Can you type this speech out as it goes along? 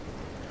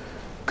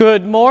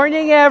Good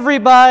morning,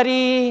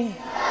 everybody. Good morning,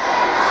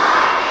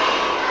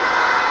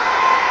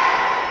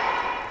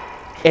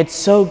 It's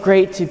so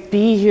great to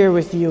be here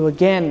with you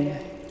again,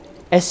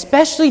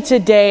 especially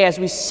today as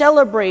we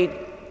celebrate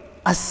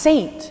a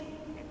saint,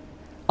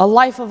 a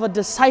life of a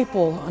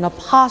disciple, an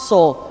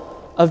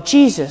apostle of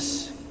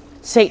Jesus,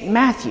 St.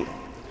 Matthew.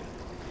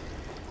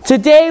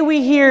 Today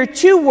we hear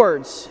two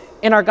words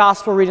in our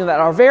gospel reading that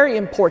are very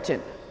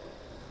important.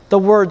 The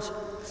words,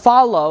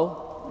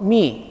 "Follow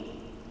me."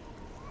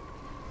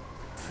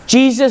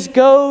 Jesus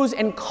goes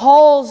and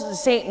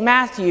calls St.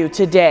 Matthew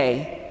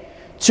today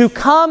to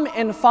come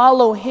and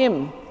follow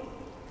him.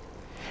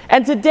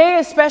 And today,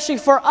 especially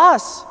for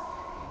us,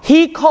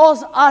 he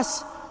calls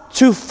us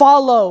to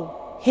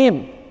follow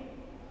him.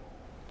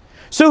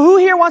 So who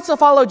here wants to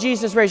follow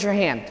Jesus? Raise your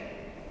hand.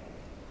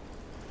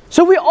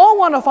 So we all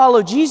want to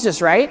follow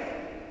Jesus, right?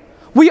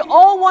 We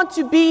all want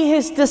to be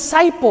his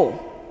disciple.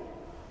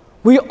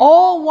 We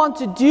all want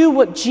to do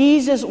what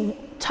Jesus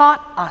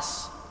taught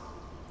us.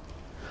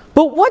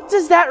 But what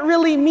does that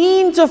really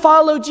mean to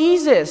follow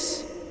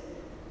Jesus?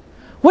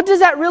 What does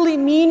that really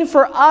mean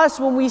for us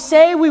when we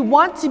say we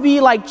want to be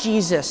like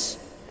Jesus,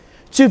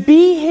 to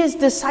be his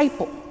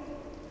disciple?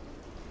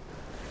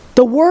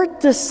 The word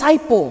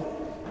disciple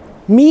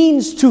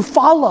means to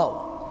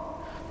follow,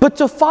 but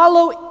to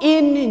follow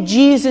in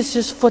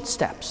Jesus'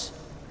 footsteps.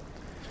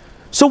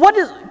 So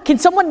can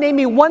someone name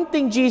me one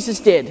thing Jesus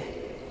did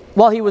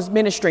while he was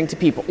ministering to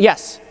people?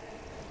 Yes.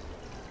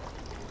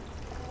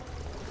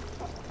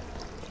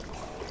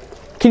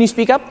 Can you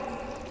speak up?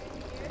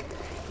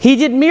 He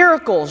did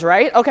miracles,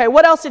 right? Okay,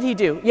 what else did he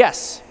do?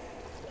 Yes.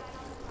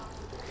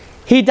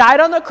 He died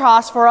on the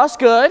cross for us,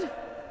 good.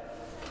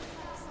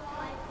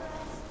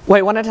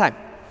 Wait, one at a time.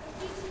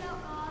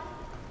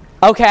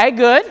 Okay,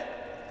 good.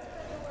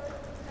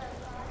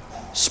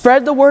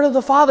 Spread the word of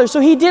the Father.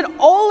 So he did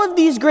all of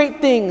these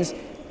great things,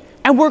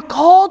 and we're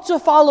called to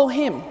follow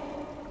him.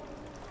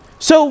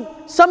 So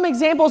some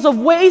examples of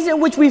ways in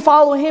which we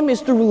follow him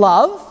is through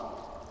love,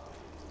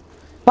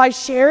 by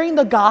sharing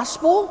the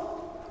gospel,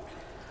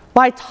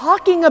 by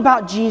talking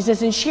about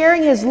Jesus and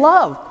sharing his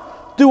love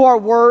through our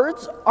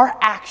words, our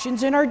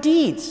actions, and our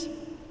deeds.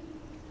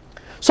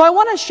 So I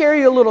want to share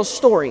you a little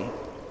story.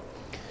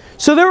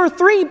 So there were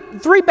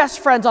three best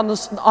friends on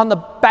the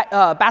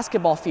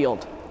basketball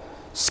field: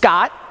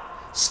 Scott,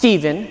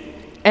 Stephen,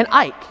 and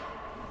Ike.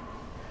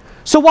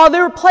 So while they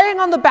were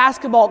playing on the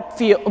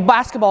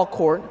basketball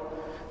court,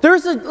 there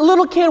was a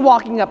little kid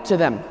walking up to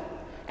them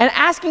and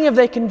asking if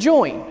they can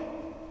join.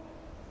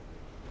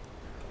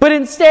 But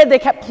instead, they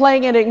kept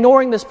playing and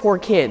ignoring this poor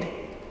kid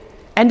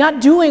and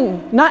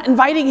not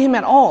inviting him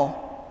at all,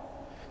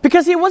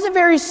 because he wasn't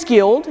very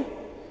skilled.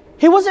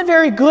 He wasn't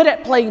very good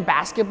at playing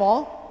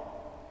basketball.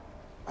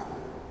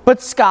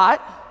 But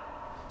Scott,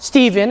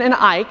 Stephen, and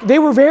Ike, they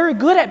were very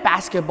good at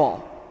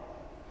basketball.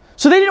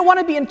 So they didn't want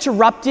to be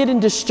interrupted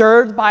and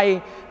disturbed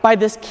by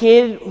this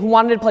kid who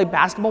wanted to play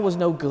basketball, was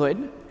no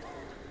good.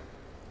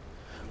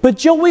 But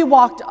Joey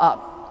walked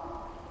up,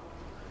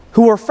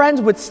 who were friends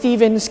with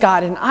Stephen,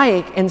 Scott, and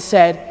Ike, and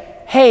said,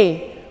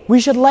 "Hey, we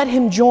should let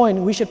him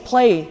join. We should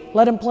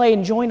let him play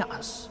and join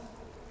us."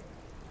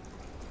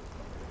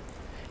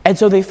 And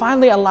so they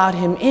finally allowed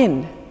him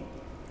in.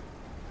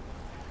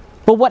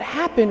 But what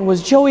happened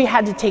was Joey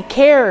had to take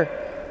care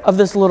of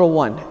this little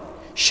one,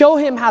 show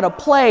him how to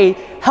play,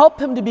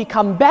 help him to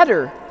become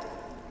better.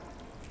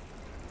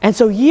 And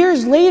so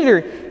years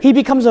later, he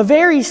becomes a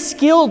very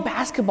skilled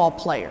basketball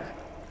player.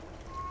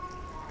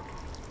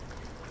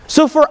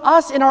 So for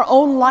us in our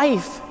own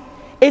life,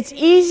 it's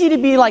easy to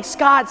be like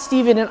Scott,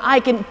 Stephen, and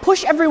Ike and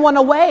push everyone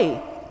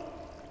away.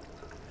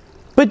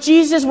 But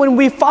Jesus, when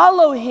we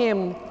follow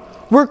him,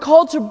 we're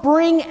called to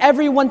bring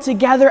everyone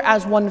together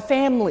as one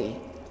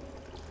family,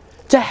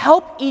 to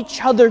help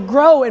each other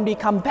grow and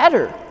become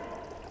better.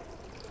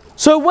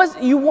 So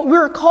we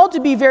were called to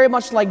be very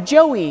much like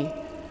Joey,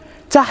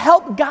 to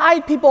help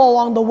guide people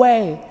along the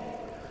way,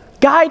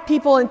 guide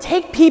people and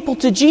take people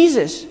to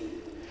Jesus,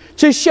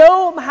 to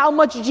show them how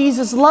much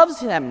Jesus loves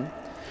them,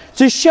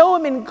 to show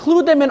them and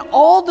include them in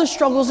all the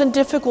struggles and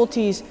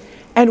difficulties,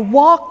 and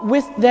walk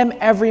with them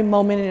every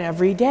moment and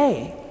every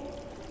day.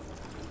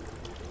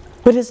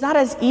 But it's not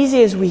as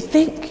easy as we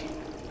think.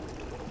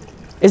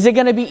 Is it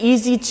going to be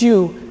easy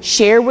to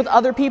share with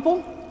other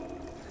people?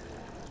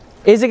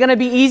 Is it going to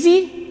be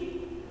easy?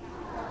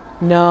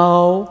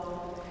 No.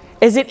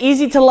 Is it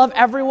easy to love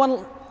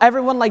everyone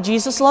like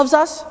Jesus loves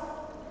us?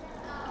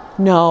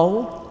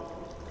 No.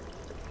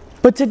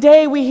 But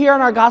today we hear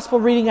in our gospel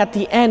reading at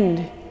the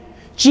end,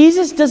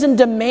 Jesus doesn't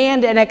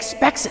demand and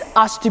expects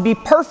us to be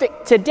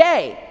perfect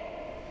today.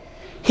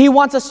 He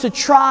wants us to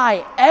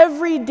try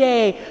every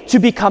day to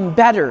become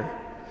better,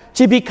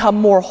 to become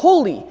more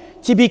holy,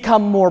 to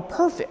become more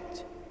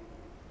perfect.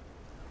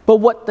 But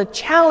what the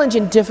challenge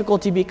and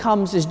difficulty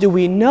becomes is, do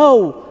we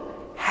know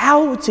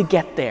how to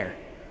get there?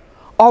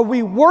 Are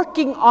we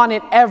working on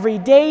it every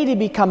day to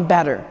become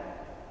better?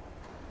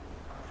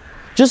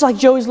 Just like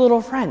Joey's little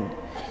friend.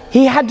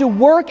 He had to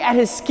work at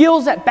his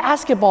skills at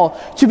basketball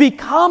to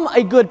become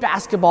a good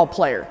basketball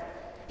player.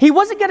 He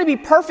wasn't going to be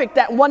perfect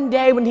that one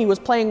day when he was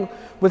playing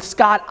with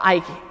Scott,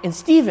 Ike, and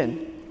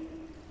Steven.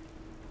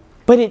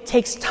 But it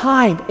takes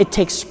time. It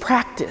takes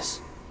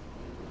practice.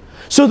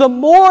 So the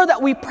more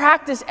that we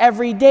practice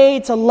every day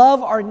to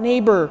love our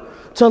neighbor,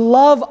 to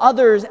love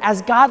others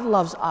as God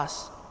loves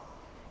us,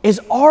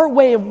 is our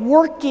way of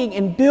working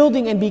and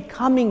building and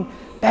becoming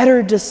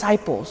better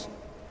disciples,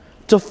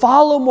 to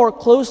follow more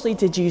closely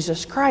to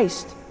Jesus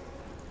Christ.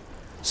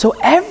 So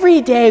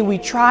every day we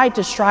try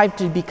to strive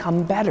to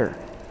become better.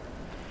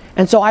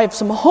 And so I have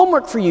some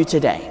homework for you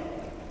today.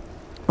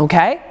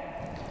 Okay?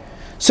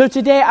 So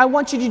today I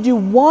want you to do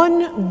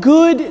one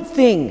good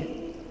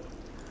thing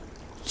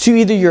to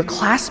either your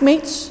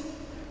classmates,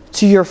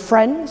 to your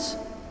friends,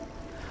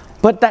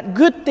 but that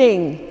good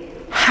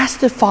thing has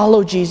to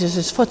follow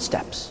Jesus'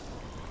 footsteps.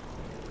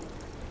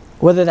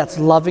 Whether that's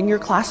loving your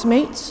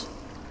classmates,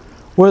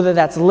 whether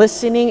that's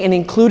listening and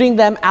including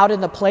them out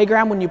in the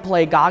playground when you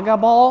play gaga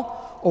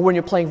ball, or when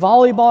you're playing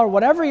volleyball, or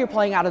whatever you're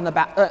playing out in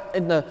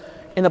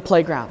the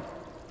playground.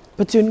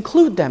 But to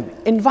include them,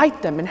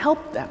 invite them, and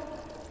help them.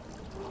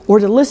 Or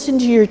to listen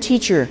to your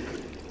teacher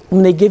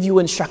when they give you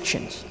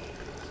instructions.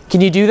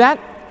 Can you do that?